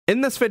In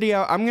this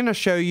video, I'm going to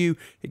show you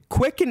a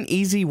quick and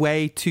easy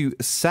way to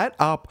set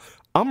up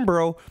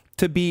Umbrel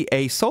to be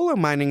a solo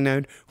mining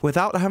node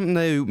without having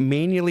to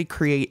manually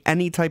create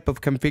any type of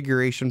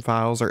configuration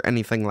files or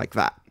anything like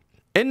that.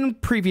 In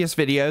previous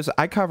videos,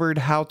 I covered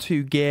how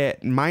to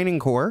get Mining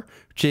Core,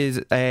 which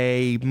is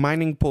a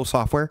mining pool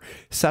software,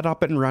 set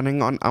up and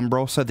running on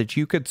Umbrel so that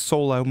you could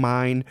solo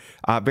mine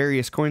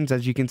various coins.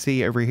 As you can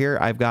see over here,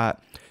 I've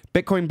got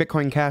Bitcoin,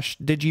 Bitcoin Cash,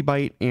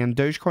 Digibyte, and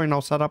Dogecoin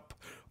all set up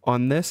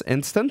on this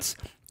instance.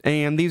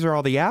 And these are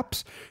all the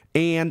apps.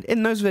 And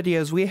in those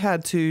videos, we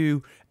had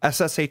to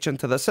SSH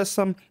into the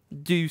system,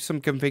 do some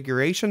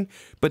configuration.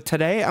 But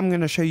today, I'm going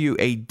to show you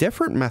a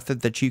different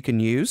method that you can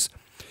use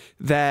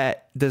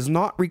that does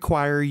not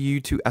require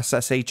you to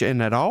SSH in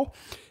at all.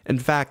 In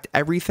fact,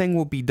 everything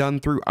will be done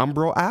through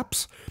Umbrel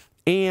apps,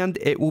 and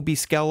it will be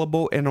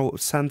scalable in a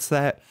sense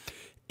that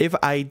if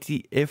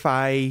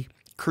I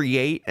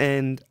create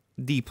and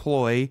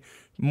deploy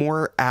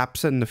more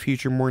apps in the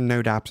future, more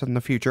node apps in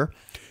the future,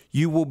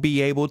 you will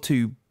be able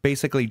to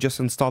basically just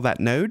install that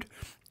node,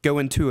 go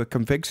into a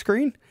config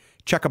screen,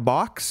 check a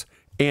box,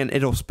 and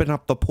it'll spin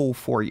up the pool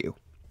for you.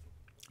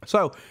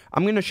 So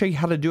I'm going to show you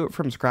how to do it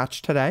from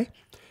scratch today.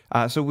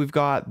 So we've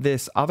got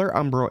this other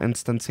Umbrel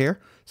instance here.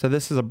 So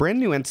this is a brand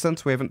new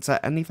instance we haven't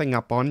set anything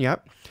up on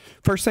yet.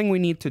 First thing we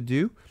need to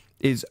do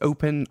is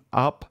open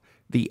up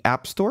the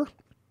App Store.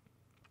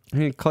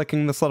 And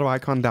clicking this little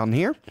icon down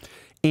here.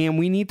 And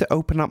we need to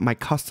open up my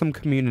custom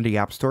community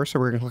app store. So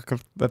we're going to click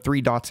the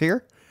three dots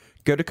here.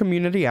 Go to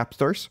community app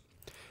stores.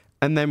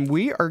 And then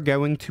we are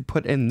going to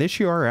put in this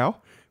URL,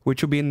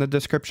 which will be in the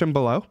description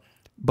below.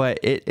 But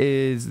it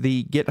is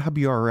the GitHub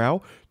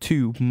URL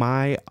to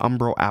my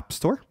Umbrel App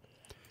Store.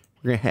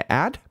 We're going to hit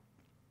add.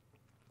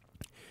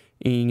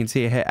 And you can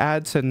see it hit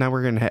add. So now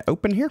we're going to hit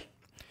open here.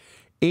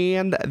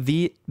 And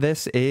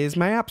this is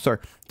my app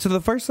store. So the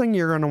first thing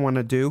you're going to want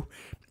to do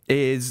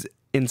is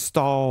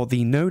install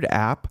the node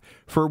app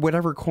for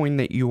whatever coin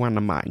that you want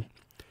to mine.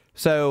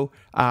 So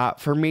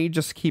for me,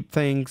 just to keep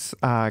things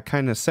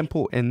kind of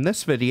simple in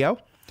this video,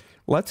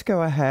 let's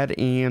go ahead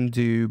and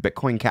do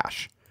Bitcoin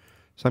Cash.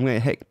 So I'm going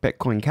to hit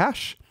Bitcoin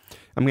Cash.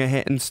 I'm going to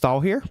hit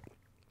install here.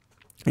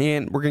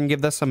 And we're going to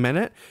give this a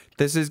minute.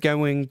 This is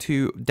going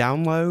to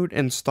download,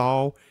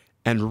 install,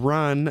 and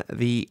run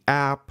the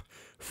app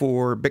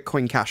for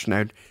Bitcoin Cash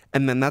node.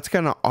 And then that's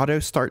going to auto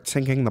start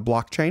syncing the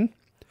blockchain.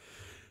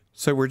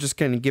 So we're just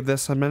going to give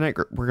this a minute.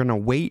 We're going to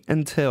wait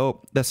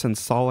until this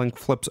installing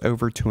flips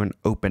over to an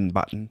open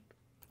button.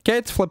 Okay,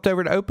 it's flipped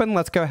over to open.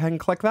 Let's go ahead and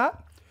click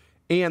that.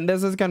 And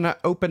this is going to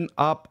open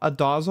up a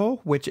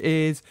Dozzle, which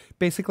is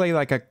basically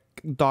like a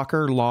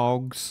Docker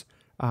logs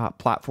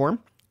platform.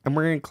 And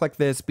we're going to click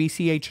this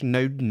BCH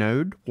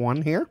node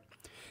 1 here.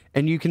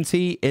 And you can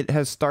see it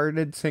has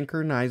started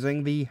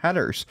synchronizing the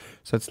headers.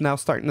 So it's now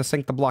starting to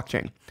sync the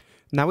blockchain.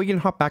 Now we can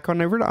hop back on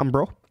over to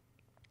Umbrel.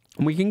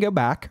 And we can go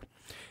back.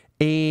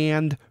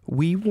 And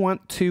we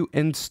want to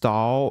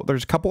install,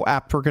 there's a couple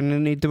apps we're going to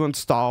need to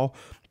install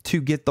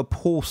to get the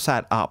pool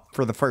set up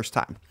for the first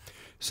time.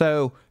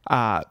 So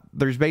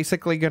there's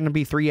basically going to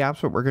be three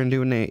apps, but we're going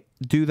to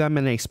do them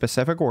in a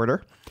specific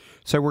order.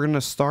 So we're going to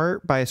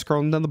start by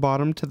scrolling to the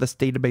bottom to this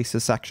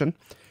databases section,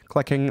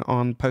 clicking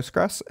on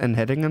Postgres and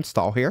hitting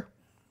install here.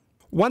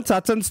 Once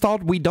that's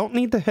installed, we don't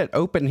need to hit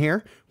open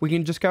here. We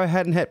can just go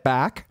ahead and hit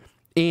back.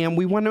 And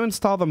we want to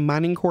install the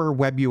Mining Core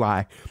Web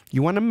UI.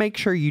 You want to make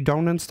sure you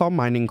don't install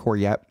Mining Core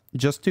yet.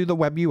 Just do the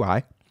Web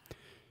UI.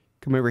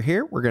 Come over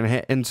here. We're going to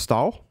hit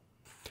install.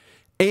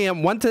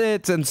 And once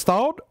it's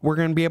installed, we're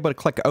going to be able to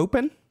click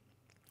open.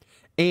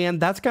 And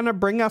that's going to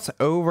bring us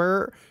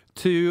over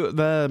to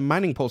the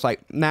mining pool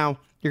site. Now,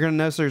 you're going to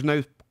notice there's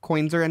no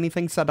coins or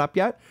anything set up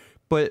yet.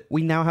 But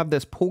we now have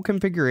this pool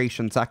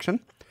configuration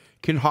section. You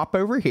can hop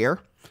over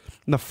here.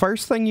 And the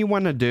first thing you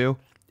want to do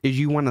is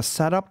you want to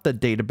set up the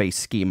database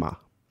schema.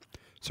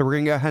 So we're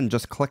going to go ahead and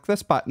just click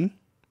this button.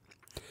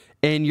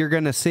 And you're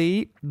going to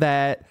see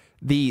that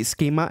the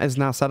schema is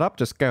now set up.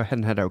 Just go ahead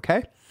and hit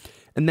OK.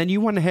 And then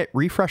you want to hit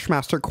refresh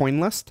master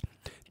coin list.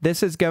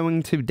 This is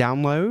going to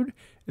download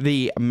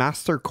the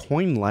master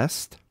coin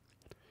list.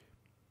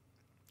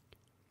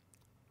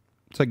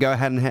 So go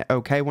ahead and hit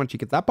OK once you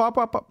get that pop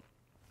up.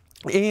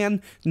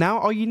 And now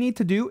all you need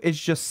to do is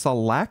just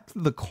select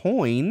the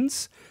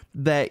coins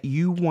that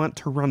you want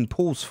to run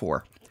pools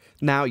for.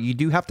 Now, you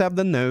do have to have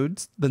the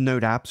nodes, the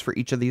node apps for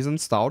each of these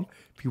installed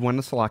if you want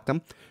to select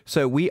them.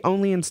 So we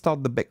only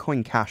installed the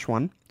Bitcoin Cash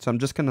one. So I'm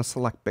just going to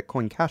select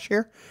Bitcoin Cash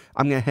here.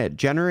 I'm going to hit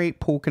generate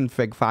pool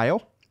config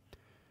file.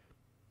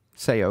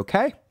 Say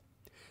OK.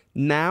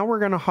 Now we're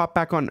going to hop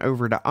back on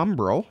over to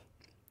Umbrel.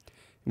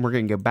 And we're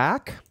going to go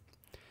back.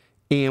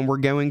 And we're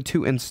going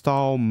to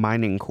install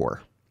Mining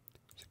Core.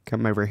 So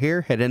come over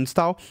here, hit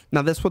install.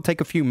 Now this will take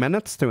a few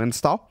minutes to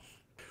install.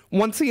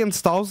 Once the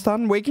install's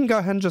done, we can go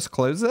ahead and just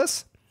close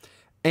this.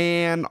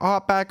 And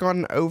hop back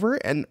on over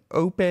and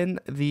open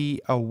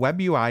the web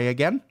UI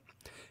again.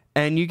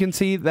 And you can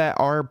see that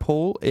our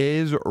pool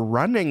is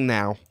running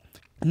now.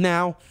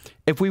 Now,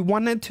 if we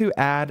wanted to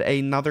add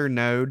another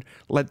node,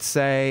 let's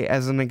say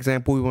as an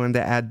example, we wanted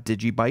to add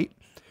Digibyte,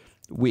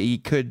 we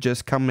could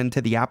just come into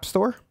the App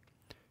Store,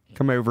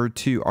 come over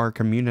to our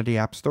community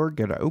App Store,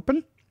 go to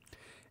open,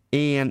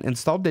 and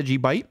install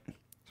Digibyte. So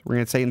we're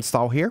going to say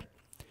install here.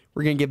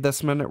 We're going to give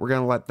this a minute. We're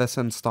going to let this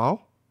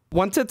install.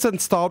 Once it's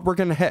installed, we're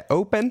going to hit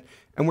open,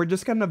 and we're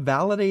just going to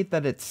validate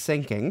that it's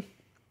syncing,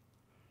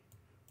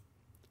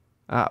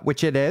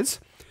 which it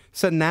is.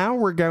 So now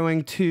we're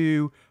going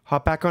to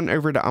hop back on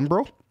over to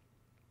Umbrel,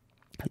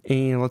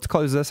 and let's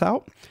close this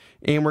out.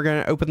 And we're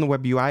going to open the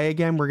web UI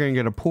again. We're going to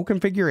go to pool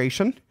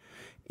configuration,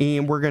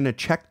 and we're going to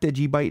check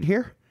Digibyte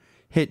here.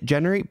 Hit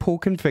generate pool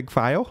config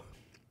file.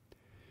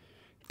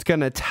 It's going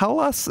to tell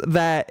us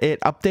that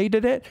it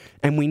updated it,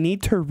 and we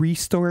need to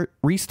restart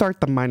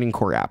the Mining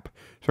Core app.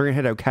 So we're going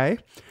to hit OK.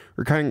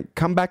 We're going to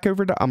come back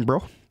over to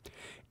Umbrel,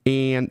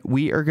 and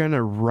we are going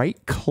to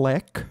right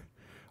click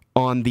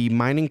on the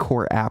Mining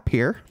Core app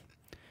here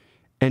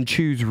and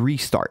choose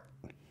restart.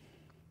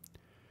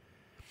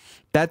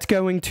 That's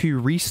going to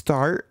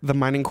restart the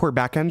Mining Core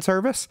backend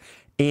service,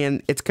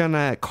 and it's going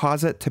to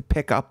cause it to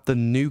pick up the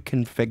new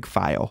config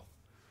file.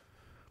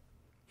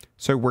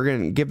 So we're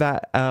going to give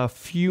that a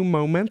few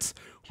moments.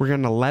 We're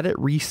going to let it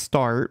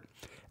restart,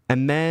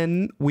 and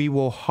then we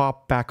will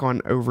hop back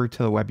on over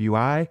to the web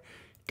UI,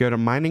 go to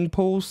mining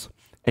pools,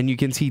 and you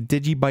can see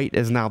Digibyte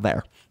is now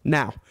there.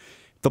 Now,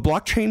 the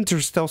blockchains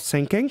are still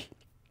syncing,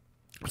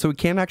 so we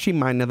can't actually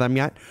mine to them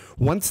yet.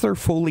 Once they're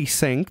fully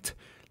synced,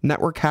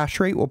 network hash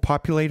rate will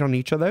populate on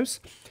each of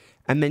those,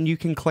 and then you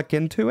can click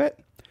into it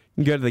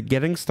and go to the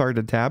Getting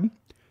Started tab,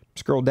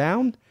 scroll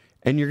down,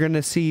 and you're going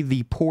to see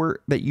the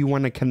port that you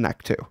want to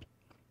connect to.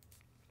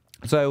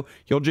 So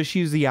you'll just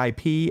use the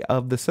IP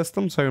of the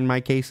system. So in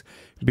my case,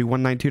 it'd be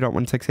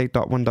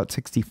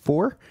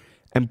 192.168.1.64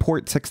 and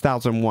port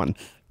 6001.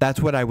 That's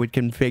what I would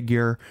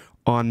configure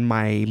on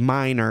my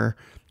miner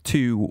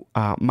to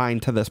mine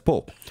to this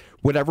pool.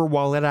 Whatever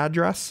wallet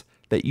address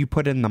that you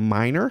put in the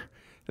miner,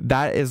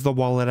 that is the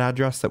wallet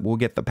address that will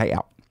get the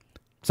payout.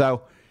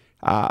 So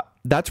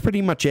that's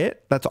pretty much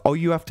it. That's all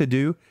you have to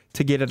do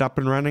to get it up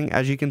and running.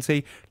 As you can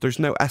see, there's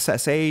no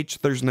SSH,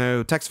 there's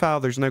no text file,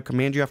 there's no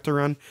command you have to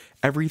run.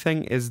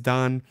 Everything is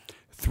done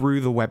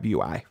through the web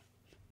UI.